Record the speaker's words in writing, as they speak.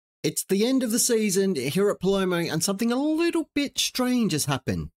It's the end of the season here at Palermo, and something a little bit strange has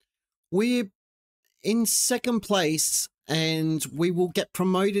happened. We're in second place, and we will get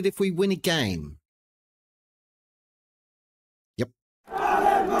promoted if we win a game. Yep.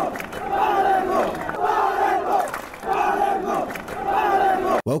 Palermo, Palermo, Palermo, Palermo,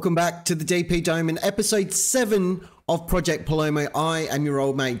 Palermo. Welcome back to the DP Dome in episode 7 of Project Palermo. I am your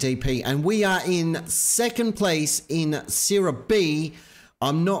old mate DP, and we are in second place in Serie B.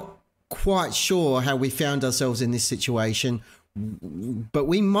 I'm not quite sure how we found ourselves in this situation, but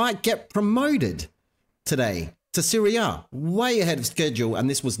we might get promoted today to Serie A, way ahead of schedule, and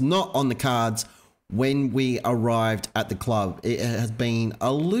this was not on the cards when we arrived at the club. It has been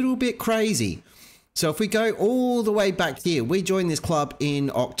a little bit crazy. So if we go all the way back here, we joined this club in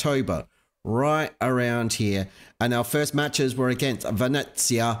October, right around here, and our first matches were against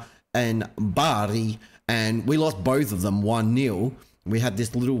Venezia and Bari, and we lost both of them 1-0. We had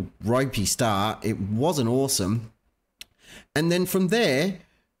this little ropey start. It wasn't awesome. And then from there,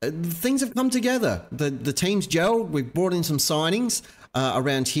 things have come together. The team's gelled. We've brought in some signings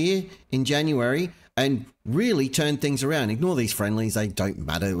around here in January and really turned things around. Ignore these friendlies. They don't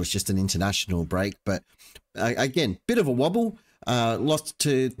matter. It was just an international break. But again, bit of a wobble. Lost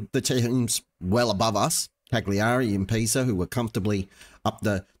to the teams well above us, Cagliari and Pisa, who were comfortably up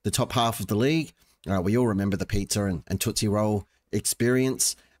the top half of the league. We all remember the pizza and Tootsie Roll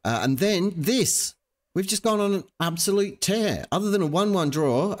experience. And then this, we've just gone on an absolute tear. Other than a 1-1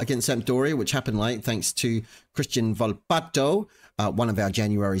 draw against Sampdoria, which happened late thanks to Christian Volpato, one of our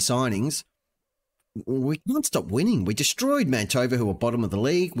January signings, we can't stop winning. We destroyed Mantova, who were bottom of the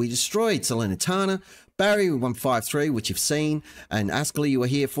league. We destroyed Salernitana. Barry, we won 5-3, which you've seen. And Ascoli, you were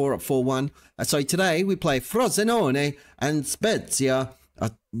here for at 4-1. So today we play Frosinone and Spezia. I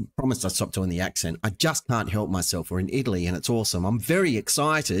promised I'd stop doing the accent. I just can't help myself. We're in Italy and it's awesome. I'm very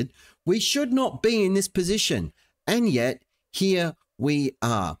excited. We should not be in this position. And yet, here we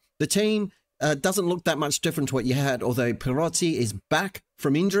are. The team doesn't look that much different to what you had, although Perozzi is back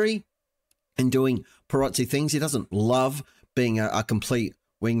from injury and doing Perozzi things. He doesn't love being a complete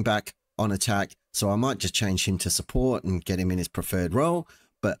wing back on attack. So I might just change him to support and get him in his preferred role.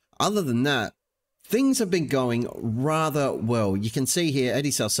 But other than that, things have been going rather well. You can see here,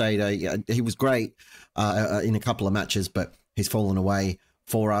 Eddie Salcedo, he was great in a couple of matches, but he's fallen away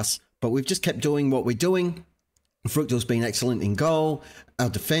for us. But we've just kept doing what we're doing. Fructal's been excellent in goal. Our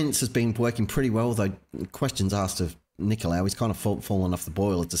defence has been working pretty well, though questions asked of Nicolau. He's kind of fallen off the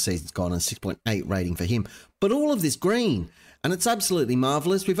boil as the season's gone, and 6.8 rating for him. But all of this green, and it's absolutely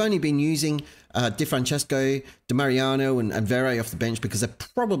marvellous. We've only been using Di Francesco, Di Mariano and Verre off the bench because they're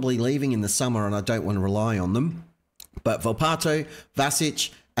probably leaving in the summer and I don't want to rely on them. But Volpato,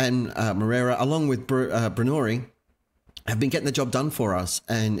 Vasic and Moreira, along with Brunori, have been getting the job done for us.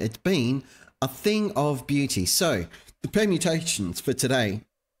 And it's been a thing of beauty. So the permutations for today,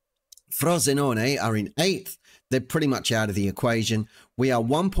 Frosinone are in 8th. They're pretty much out of the equation. We are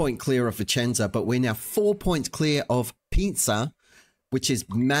 1 point clear of Vicenza, but we're now 4 points clear of Pisa, which is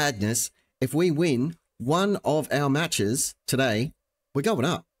madness. If we win one of our matches today, we're going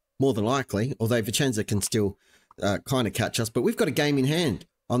up, more than likely, although Vicenza can still kind of catch us. But we've got a game in hand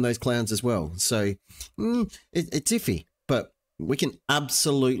on those clowns as well. So it's iffy, but we can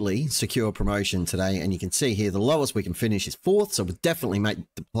absolutely secure promotion today. And you can see here, the lowest we can finish is 4th. So we'll definitely make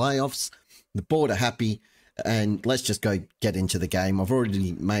the playoffs. The board are happy. And let's just go get into the game. I've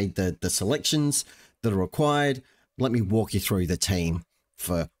already made the selections that are required. Let me walk you through the team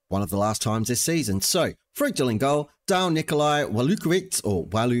for one of the last times this season. So, Fructal in goal, Dal, Nikolai, Walukovic, or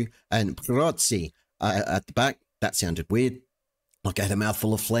Walu, and Perozzi at the back. That sounded weird. Like I had a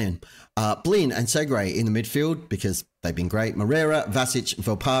mouthful of phlegm. Blin and Segre in the midfield because they've been great. Moreira, Vasic,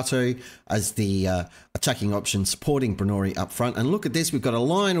 Volpato as the attacking option, supporting Brunori up front. And look at this, we've got a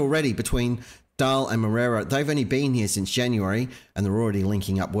line already between Dahl and Moreira. They've only been here since January and they're already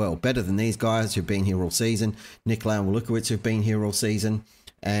linking up well. Better than these guys who've been here all season. Nikolai and Walukovic who've been here all season.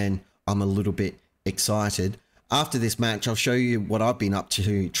 And I'm a little bit excited. After this match, I'll show you what I've been up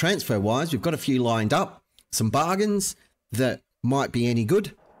to transfer-wise. We've got a few lined up. Some bargains that might be any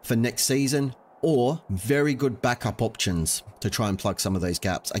good for next season or very good backup options to try and plug some of those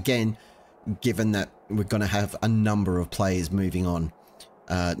gaps. Again, given that we're going to have a number of players moving on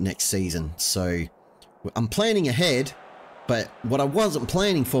next season. So I'm planning ahead, but what I wasn't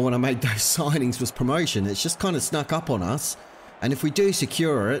planning for when I made those signings was promotion. It's just kind of snuck up on us. And if we do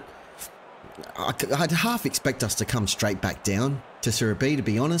secure it, I'd half expect us to come straight back down to Serie B, to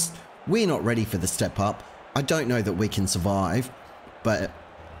be honest. We're not ready for the step up. I don't know that we can survive, but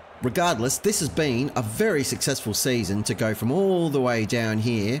regardless, this has been a very successful season to go from all the way down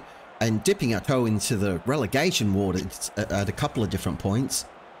here and dipping our toe into the relegation waters at a couple of different points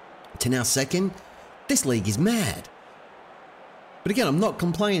to now second. This league is mad. But again, I'm not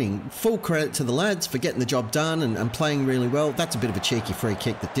complaining. Full credit to the lads for getting the job done and playing really well. That's a bit of a cheeky free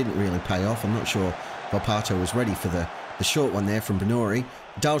kick that didn't really pay off. I'm not sure Volpato was ready for the short one there from Benori.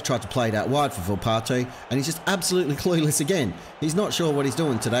 Dale tried to play it out wide for Volpato, and he's just absolutely clueless again. He's not sure what he's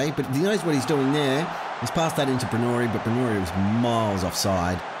doing today, but he knows what he's doing there. He's passed that into Benori, but Benori was miles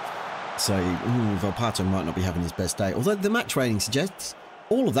offside. So Volpato might not be having his best day. Although the match rating suggests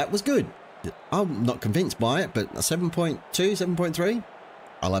all of that was good. I'm not convinced by it, but a 7.2, 7.3,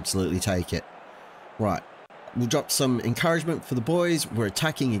 I'll absolutely take it. Right. We'll drop some encouragement for the boys. We're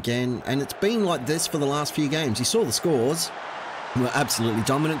attacking again, and it's been like this for the last few games. You saw the scores. We're absolutely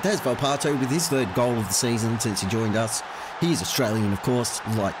dominant. There's Volpato with his third goal of the season since he joined us. He's Australian, of course,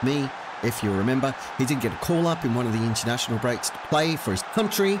 like me, if you remember. He did get a call-up in one of the international breaks to play for his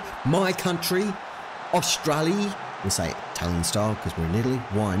country, my country, Australia. We'll say Italian style because we're in Italy.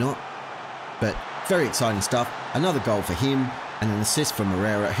 Why not? But very exciting stuff. Another goal for him and an assist from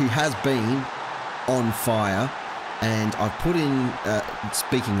Moreira, who has been on fire. And I've put in,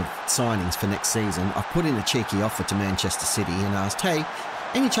 speaking of signings for next season, I've put in a cheeky offer to Manchester City and asked, hey,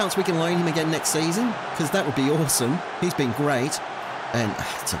 any chance we can loan him again next season? Because that would be awesome. He's been great. And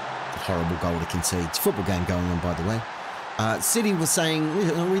it's a horrible goal to concede. It's a football game going on, by the way. City was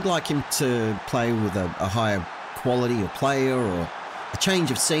saying, we'd like him to play with a higher quality of player or a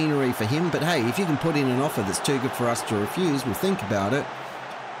change of scenery for him. But hey, if you can put in an offer that's too good for us to refuse, we'll think about it.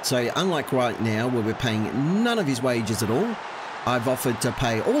 So unlike right now, where we're paying none of his wages at all, I've offered to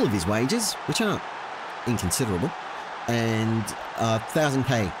pay all of his wages, which aren't inconsiderable, and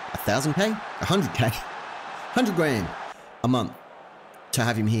 1,000k, 100k, 100 grand a month to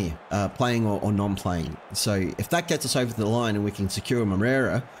have him here, playing or non-playing. So if that gets us over the line and we can secure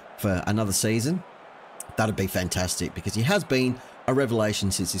Moreira for another season, that'd be fantastic, because he has been a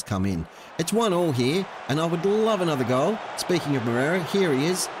revelation since he's come in. It's 1-1 here, and I would love another goal. Speaking of Moreira, here he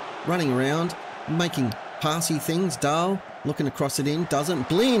is, running around, making passy things. Dahl looking to cross it in, doesn't.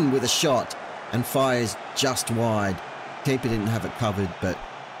 Blin with a shot, and fires just wide. Keeper didn't have it covered, but,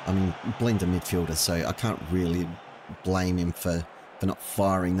 I mean, Blin's a midfielder, so I can't really blame him for not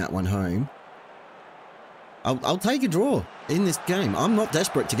firing that one home. I'll take a draw in this game. I'm not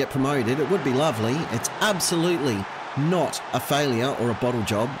desperate to get promoted. It would be lovely. It's absolutely not a failure or a bottle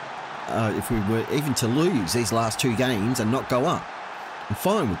job if we were even to lose these last two games and not go up. I'm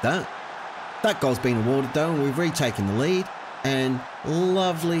fine with that. That goal's been awarded though, and we've retaken the lead. And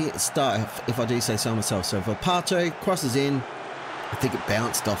lovely start, if I do say so myself. So Volpato crosses in. I think it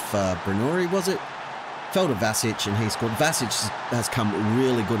bounced off Brunori, was it? Fell to Vasic, and he scored. Vasic has come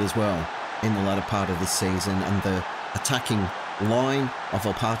really good as well in the latter part of this season, and the attacking line of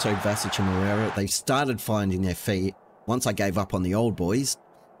Volpato, Vasic and Moreira, they've started finding their feet once I gave up on the old boys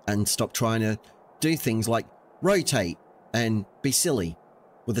and stopped trying to do things like rotate and be silly.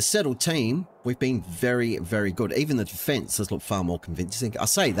 With a settled team, we've been very, very good. Even the defence has looked far more convincing. I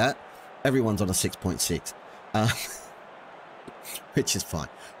say that, everyone's on a 6.6, which is fine.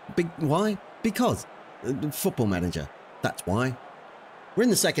 Why? Because Football Manager, that's why. We're in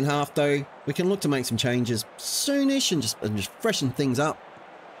the second half though. We can look to make some changes soonish and just freshen things up,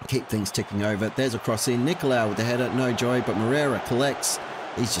 keep things ticking over. There's a cross in. Nicolau with the header, no joy, but Moreira collects.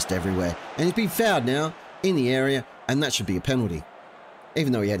 He's just everywhere, and he's been fouled now in the area, and that should be a penalty.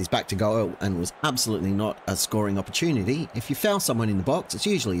 Even though he had his back to goal and was absolutely not a scoring opportunity, if you foul someone in the box, it's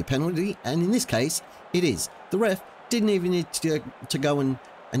usually a penalty, and in this case, it is. The ref didn't even need to go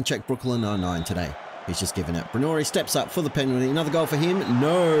and check Brooklyn 09 today. He's just given it. Brunori steps up for the penalty. Another goal for him.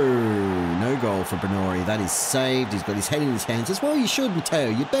 No goal for Brunori. That is saved. He's got his head in his hands as well. You should, Matteo.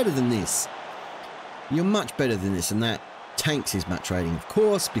 You're better than this. You're much better than this, and that tanks his match rating, of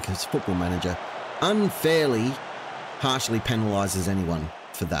course, because Football Manager unfairly, harshly penalises anyone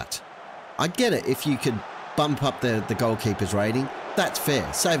for that. I get it. If you could bump up the goalkeeper's rating, that's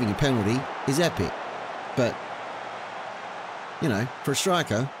fair. Saving a penalty is epic. But, you know, for a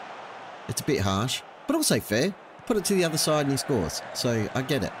striker, it's a bit harsh, but also fair. Put it to the other side and he scores. So I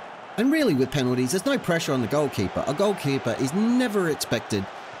get it. And really with penalties, there's no pressure on the goalkeeper. A goalkeeper is never expected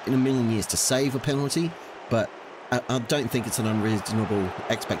in a million years to save a penalty, but I don't think it's an unreasonable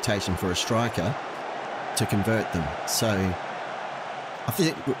expectation for a striker to convert them. So I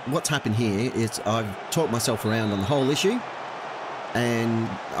think what's happened here is I've talked myself around on the whole issue, and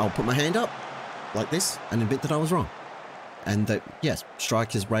I'll put my hand up like this and admit that I was wrong. And that, yes,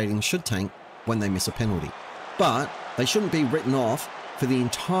 strikers' ratings should tank when they miss a penalty. But they shouldn't be written off for the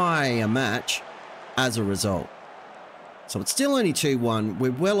entire match as a result. So it's still only 2-1. We're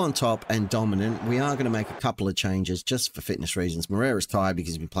well on top and dominant. We are going to make a couple of changes just for fitness reasons. Moreira's tired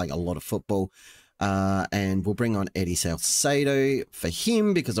because he's been playing a lot of football. And we'll bring on Eddie Salcedo for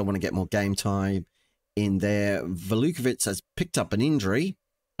him because I want to get more game time in there. Velukovic has picked up an injury.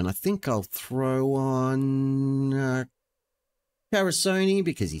 And I think I'll throw on Carasoni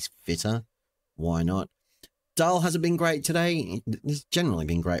because he's fitter. Why not? Dahl hasn't been great today. He's generally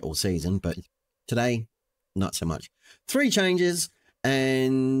been great all season, but today, not so much. 3 changes,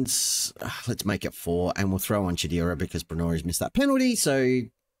 and let's make it 4, and we'll throw on Chidira because Brenori's missed that penalty. So,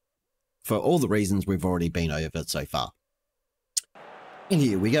 for all the reasons we've already been over so far. And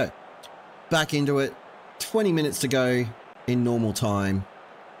here we go. Back into it. 20 minutes to go in normal time.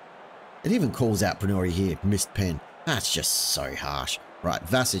 It even calls out Brenori here. Missed pen. That's just so harsh. Right,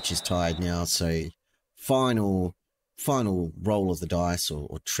 Vasic is tired now, so final roll of the dice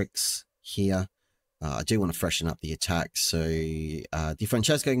or tricks here. I do want to freshen up the attack, so Di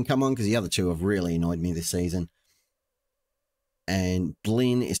Francesco can come on because the other two have really annoyed me this season. And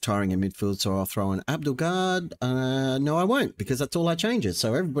Blin is tiring in midfield, so I'll throw in Abdelgard. No, I won't, because that's all our changes.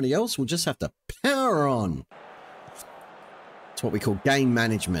 So everybody else will just have to power on. It's what we call game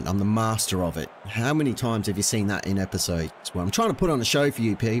management. I'm the master of it. How many times have you seen that in episodes? Well, I'm trying to put on a show for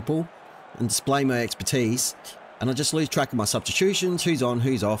you people and display my expertise, and I just lose track of my substitutions, who's on,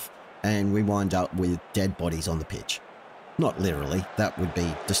 who's off, and we wind up with dead bodies on the pitch. Not literally. That would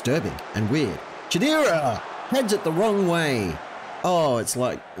be disturbing and weird. Chidira heads it the wrong way. Oh, it's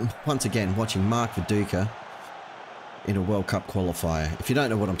like, once again, watching Mark Viduka in a World Cup qualifier. If you don't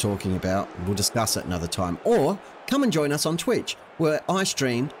know what I'm talking about, we'll discuss it another time. Or come and join us on Twitch, where I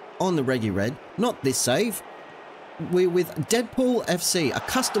stream on the Reggie Red, not this save. We're with Deadpool FC, a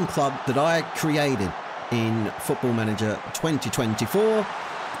custom club that I created in Football Manager 2024.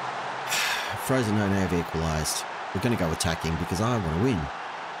 Frozen no have equalised. We're going to go attacking because I want to win.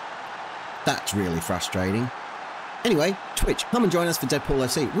 That's really frustrating. Anyway, Twitch, come and join us for Deadpool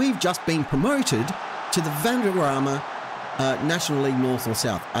FC. We've just been promoted to the Vanderama National League North or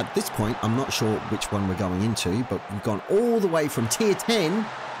South. At this point, I'm not sure which one we're going into, but we've gone all the way from Tier 10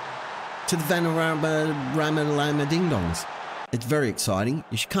 to the Vanderama Ding Dongs. It's very exciting.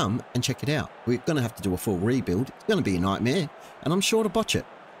 You should come and check it out. We're going to have to do a full rebuild. It's going to be a nightmare, and I'm sure to botch it.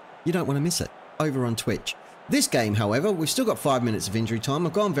 You don't want to miss it. Over on Twitch. This game, however, we've still got 5 minutes of injury time.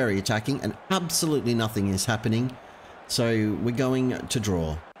 I've gone very attacking, and absolutely nothing is happening. So we're going to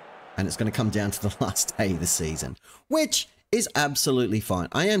draw, and it's going to come down to the last day of the season, which is absolutely fine.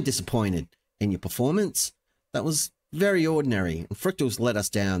 I am disappointed in your performance. That was very ordinary, and Frictals let us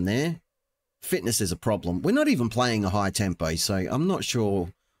down there. Fitness is a problem. We're not even playing a high tempo, so I'm not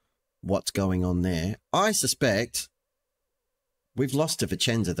sure what's going on there. I suspect we've lost to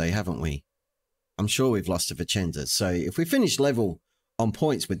Vicenza, though, haven't we? I'm sure we've lost to Vicenza. So if we finish level on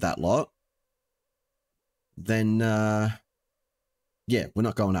points with that lot, then, yeah, we're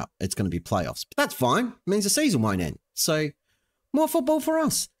not going up. It's going to be playoffs. But that's fine. It means the season won't end. So more football for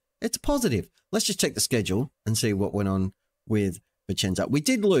us. It's positive. Let's just check the schedule and see what went on with Vicenza. We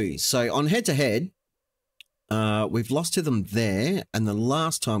did lose. So on head-to-head, we've lost to them there. And the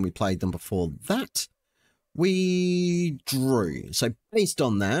last time we played them before that, we drew. So based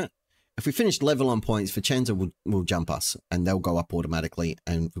on that, if we finish level on points, Vicenza will jump us. And they'll go up automatically.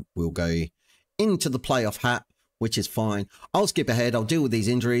 And we'll go into the playoff hat, which is fine. I'll skip ahead. I'll deal with these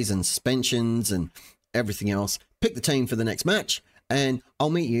injuries and suspensions and everything else. Pick the team for the next match, and I'll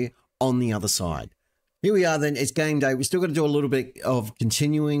meet you on the other side. Here we are then. It's game day. We're still going to do a little bit of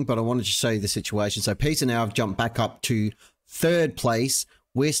continuing, but I wanted to show you the situation. So Pisa now have jumped back up to 3rd place.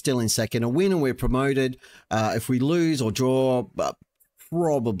 We're still in 2nd. A win and we're promoted. If we lose or draw,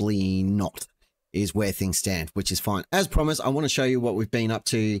 probably not, is where things stand, which is fine. As promised, I want to show you what we've been up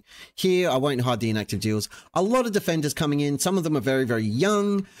to here. I won't hide the inactive deals. A lot of defenders coming in. Some of them are very, very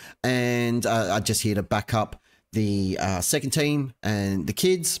young, and I'm just here to back up the second team and the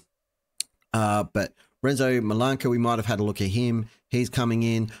kids. But Renzo Malanka, we might have had a look at him. He's coming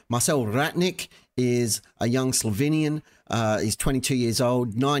in. Marcel Ratnik is a young Slovenian. He's 22 years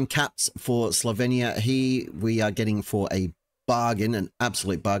old, 9 caps for Slovenia. We are getting for a bargain, an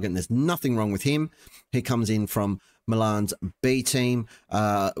absolute bargain. There's nothing wrong with him. He comes in from Milan's B team.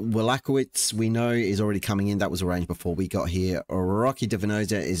 Wilakowicz, we know, is already coming in. That was arranged before we got here. Rocky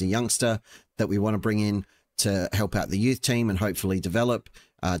Divinoza is a youngster that we want to bring in to help out the youth team and hopefully develop.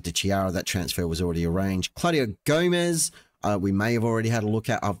 De Chiara, that transfer was already arranged. Claudio Gomez, we may have already had a look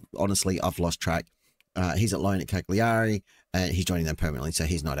at. Honestly, I've lost track. He's at loan at Cagliari. He's joining them permanently, so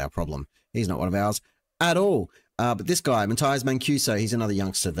he's not our problem. He's not one of ours at all. But this guy, Matthias Mancuso, he's another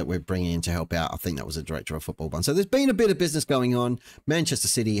youngster that we're bringing in to help out. I think that was a director of football one. So there's been a bit of business going on. Manchester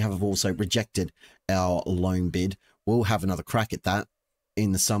City have also rejected our loan bid. We'll have another crack at that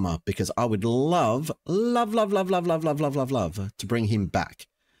in the summer because I would love to bring him back.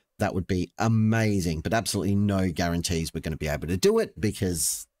 That would be amazing, but absolutely no guarantees we're going to be able to do it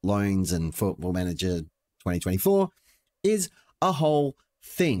because loans and Football Manager 2024 is a whole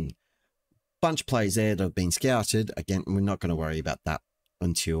thing. Bunch of players there that have been scouted. Again, we're not going to worry about that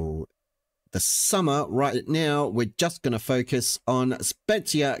until the summer. Right now, we're just going to focus on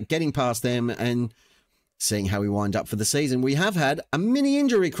Spezia, getting past them and seeing how we wind up for the season. We have had a mini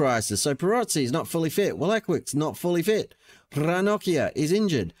injury crisis. So Perozzi is not fully fit. Walakwic's not fully fit. Ranocchia is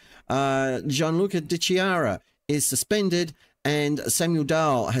injured. Gianluca Di Chiara is suspended. And Samuel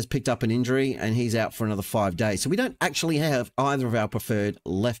Dahl has picked up an injury and he's out for another 5 days. So we don't actually have either of our preferred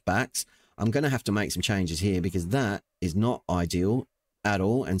left backs. I'm going to have to make some changes here because that is not ideal at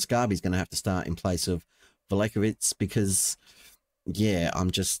all. And Scarby's going to have to start in place of Velekovic because, yeah, I'm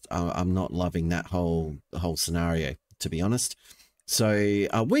not loving that whole scenario, to be honest. So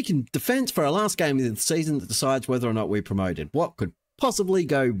we can defend for our last game of the season that decides whether or not we're promoted. What could possibly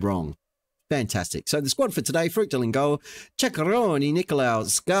go wrong? Fantastic. So the squad for today, Fructal in goal, Ceccaroni, Nicolau,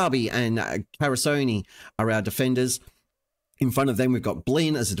 Scarby and Carasoni are our defenders. In front of them, we've got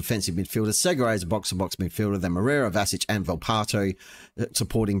Blin as a defensive midfielder, Segura as a box-to-box midfielder, then Moreira, Vasic and Volpato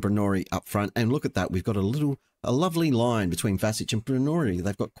supporting Brunori up front. And look at that, we've got a lovely line between Vasic and Brunori.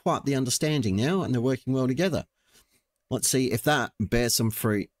 They've got quite the understanding now and they're working well together. Let's see if that bears some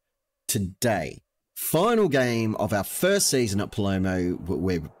fruit today. Final game of our first season at Palermo.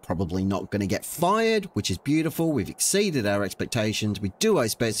 We're probably not going to get fired, which is beautiful. We've exceeded our expectations. We do owe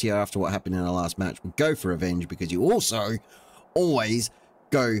Spezia after what happened in our last match. We go for revenge because you also always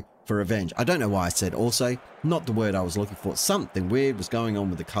go for revenge. I don't know why I said also, not the word I was looking for. Something weird was going on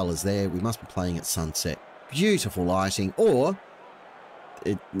with the colours there. We must be playing at sunset. Beautiful lighting, or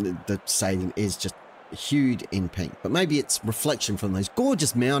the stadium is just hued in pink. But maybe it's reflection from those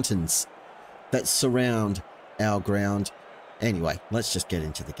gorgeous mountains that surround our ground. Anyway, let's just get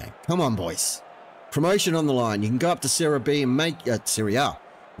into the game. Come on, boys. Promotion on the line. You can go up to Serie B and make Serie A.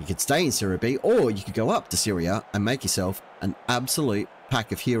 You could stay in Serie B, or you could go up to Serie A and make yourself an absolute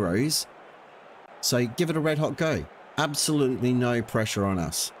pack of heroes. So give it a red hot go. Absolutely no pressure on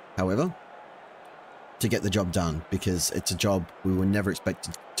us, however, to get the job done, because it's a job we were never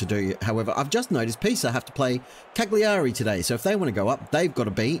expected to do. However, I've just noticed Pisa have to play Cagliari today. So if they want to go up, they've got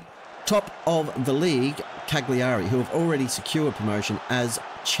to beat top of the league, Cagliari, who have already secured promotion as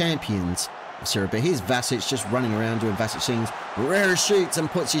champions of Serie B. Here's Vasic just running around doing Vasic things. Moreira shoots and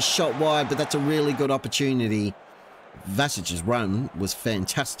puts his shot wide, but that's a really good opportunity. Vasic's run was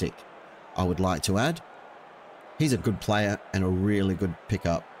fantastic, I would like to add. He's a good player and a really good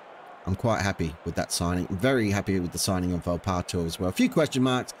pickup. I'm quite happy with that signing. Very happy with the signing of Volpato as well. A few question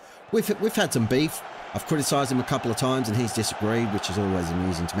marks. We've had some beef. I've criticised him a couple of times and he's disagreed, which is always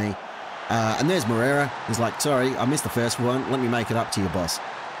amusing to me. And there's Moreira. He's like, sorry, I missed the first one. Let me make it up to you, boss.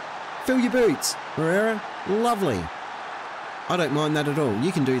 Fill your boots, Moreira. Lovely. I don't mind that at all.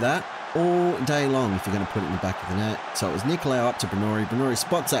 You can do that all day long if you're going to put it in the back of the net. So it was Nicolau up to Brunori. Brunori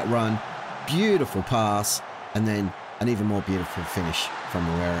spots that run. Beautiful pass. And then an even more beautiful finish from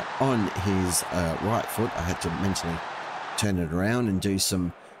Moreira on his right foot. I had to mentally turn it around and do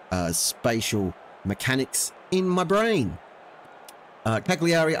some spatial mechanics in my brain.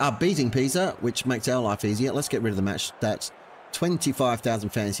 Cagliari are beating Pisa, which makes our life easier. Let's get rid of the match stats. 25,000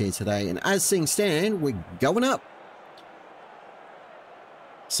 fans here today, and as things stand, we're going up.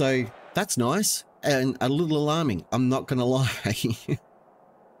 So that's nice and a little alarming, I'm not gonna lie.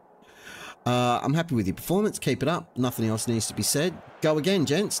 I'm happy with your performance. Keep it up. Nothing else needs to be said. Go again,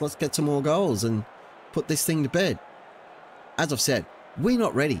 gents. Let's get some more goals and put this thing to bed. As I've said, we're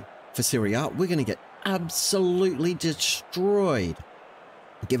not ready for Serie A. We're going to get absolutely destroyed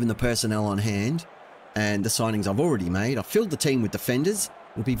given the personnel on hand and the signings I've already made. I've filled the team with defenders.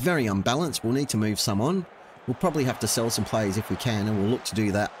 We'll be very unbalanced. We'll need to move some on. We'll probably have to sell some players if we can, and we'll look to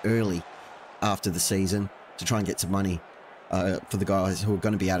do that early after the season to try and get some money for the guys who are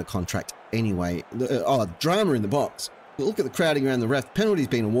going to be out of contract anyway. Drama in the box. Look at the crowding around the ref. Penalty's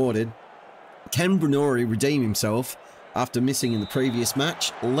been awarded. Can Brunori redeem himself after missing in the previous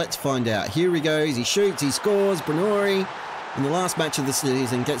match? Let's find out. Here he goes. He shoots. He scores. Brunori, in the last match of the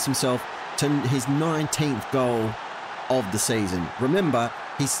season, gets himself to his 19th goal of the season. Remember,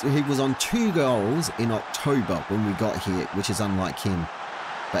 he was on 2 goals in October when we got here, which is unlike him.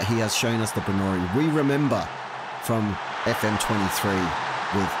 But he has shown us the Brunori we remember from FM23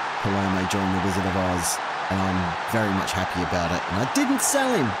 with Palermo joining the Wizard of Oz and I'm very much happy about it. And I didn't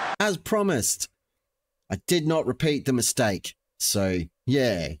sell him, as promised. I did not repeat the mistake. So,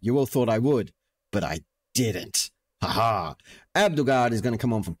 yeah, you all thought I would, but I didn't. Haha. Abdelgard is going to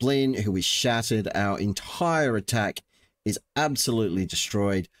come on for Blin, who is shattered. Our entire attack is absolutely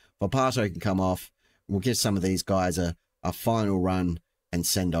destroyed. Volpato can come off. We'll give some of these guys a final run and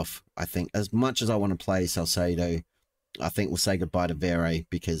send off. I think as much as I want to play Salcedo, I think we'll say goodbye to Vere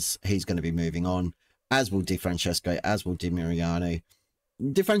because he's going to be moving on, as will Di Francesco, as will Di Mariano.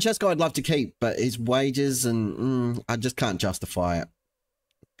 Di Francesco I'd love to keep, but his wages and I just can't justify it.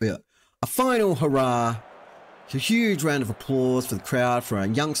 But a final hurrah. A huge round of applause for the crowd, for our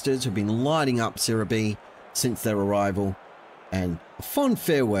youngsters who've been lighting up Serie B since their arrival, and a fond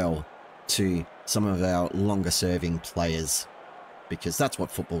farewell to some of our longer serving players, because that's what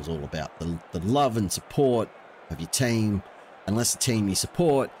football's all about, the love and support of your team, unless the team you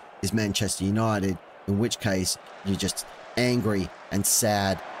support is Manchester United, in which case you're just angry and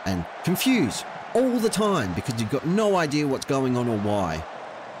sad and confused all the time because you've got no idea what's going on or why,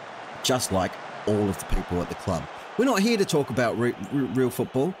 just like all of the people at the club. We're not here to talk about real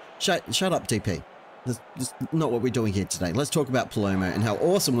football. Shut up, DP. That's not what we're doing here today. Let's talk about Palermo and how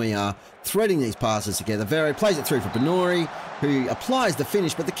awesome we are threading these passes together. Vere plays it through for Benori, who applies the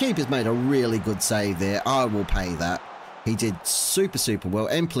finish, but the keeper's made a really good save there. I will pay that. He did super, super well.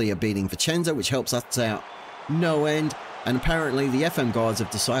 Empoli are beating Vicenza, which helps us out no end. And apparently the FM gods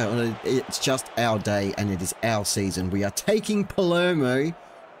have decided it's just our day and it is our season. We are taking Palermo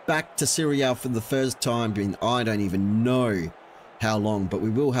back to Serie A for the first time in I don't even know how long, but we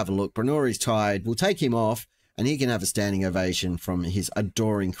will have a look. Brenori's tired. We'll take him off and he can have a standing ovation from his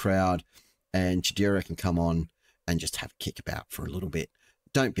adoring crowd, and Chidira can come on and just have a kick about for a little bit.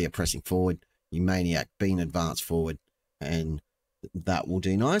 Don't be a pressing forward, you maniac. Be an advanced forward, and that will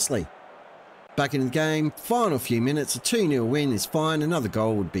do nicely. Back in the game, final few minutes, a 2-0 win is fine. Another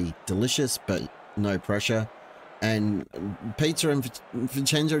goal would be delicious, but no pressure. And Pizza and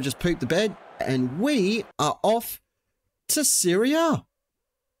Vincenzo just pooped the bed, and we are off to Serie A.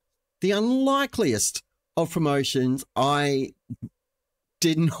 The unlikeliest of promotions. I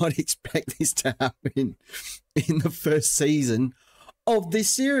did not expect this to happen in the first season of this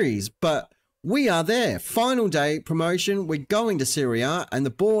series, but we are there. Final day promotion. We're going to Serie A, and the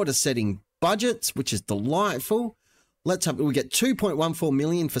board are setting budgets, which is delightful. Let's have, we get 2.14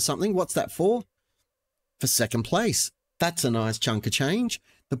 million for something. What's that for? For second place. That's a nice chunk of change.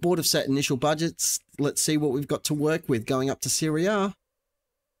 The board have set initial budgets. Let's see what we've got to work with going up to Serie A.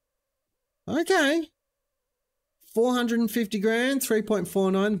 Okay. 450 grand,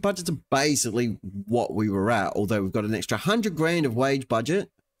 3.49. Budgets are basically what we were at, although we've got an extra 100 grand of wage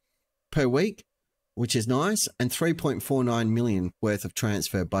budget per week, which is nice, and 3.49 million worth of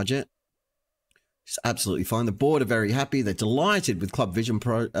transfer budget. It's absolutely fine. The board are very happy. They're delighted with Club Vision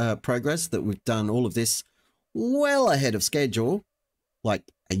progress, that we've done all of this well ahead of schedule, like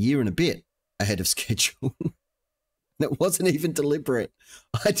a year and a bit ahead of schedule. That wasn't even deliberate.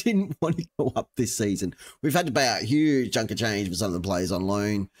 I didn't want to go up this season. We've had to pay out a huge chunk of change for some of the players on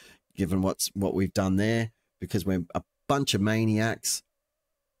loan, given what we've done there, because we're a bunch of maniacs.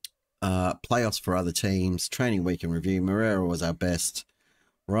 Playoffs for other teams, training week in review. Moreira was our best.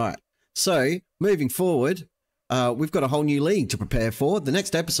 Right. So moving forward, we've got a whole new league to prepare for. The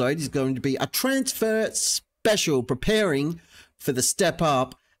next episode is going to be a transfer special, preparing for the step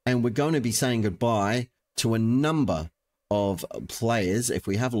up, and we're going to be saying goodbye to a number of players. If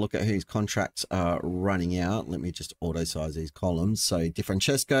we have a look at whose contracts are running out, let me just auto size these columns. So Di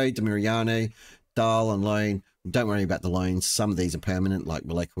Francesco, Di Mariano, Dahl on loan. Don't worry about the loans. Some of these are permanent, like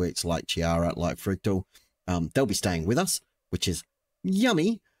Milekowicz, like Chiara, like Fructal. They'll be staying with us, which is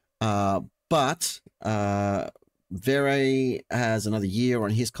yummy. But Vere has another year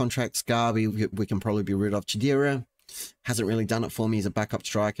on his contract. Scarby, we can probably be rid of. Chidira hasn't really done it for me as a backup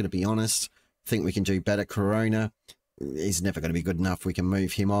striker, to be honest. I think we can do better. Corona is never going to be good enough. We can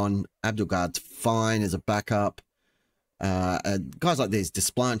move him on. Abdelgard's fine as a backup. Guys like these,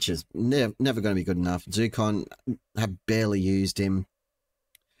 Desplanches, never going to be good enough. Zukon, have barely used him.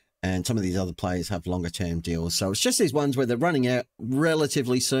 And some of these other players have longer term deals. So it's just these ones where they're running out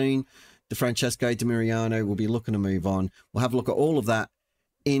relatively soon. Di Francesco, Di Mariano will be looking to move on. We'll have a look at all of that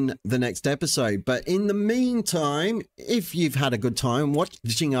in the next episode. But in the meantime, if you've had a good time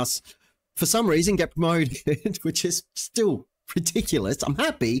watching us for some reason get promoted, which is still ridiculous, I'm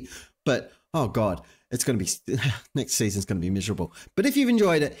happy, but oh God, it's going to be, next season's going to be miserable. But if you've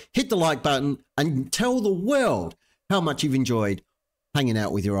enjoyed it, hit the like button and tell the world how much you've enjoyed hanging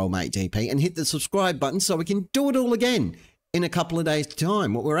out with your old mate DP, and hit the subscribe button so we can do it all again in a couple of days'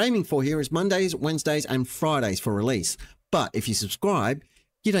 time. What we're aiming for here is Mondays, Wednesdays, and Fridays for release. But if you subscribe,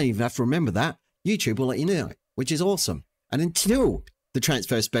 you don't even have to remember that. YouTube will let you know, which is awesome. And until the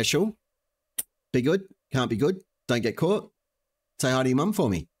transfer special, be good, can't be good, don't get caught. Say hi to your mum for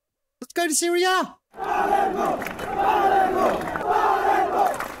me. Let's go to Serie A. Palermo! Palermo!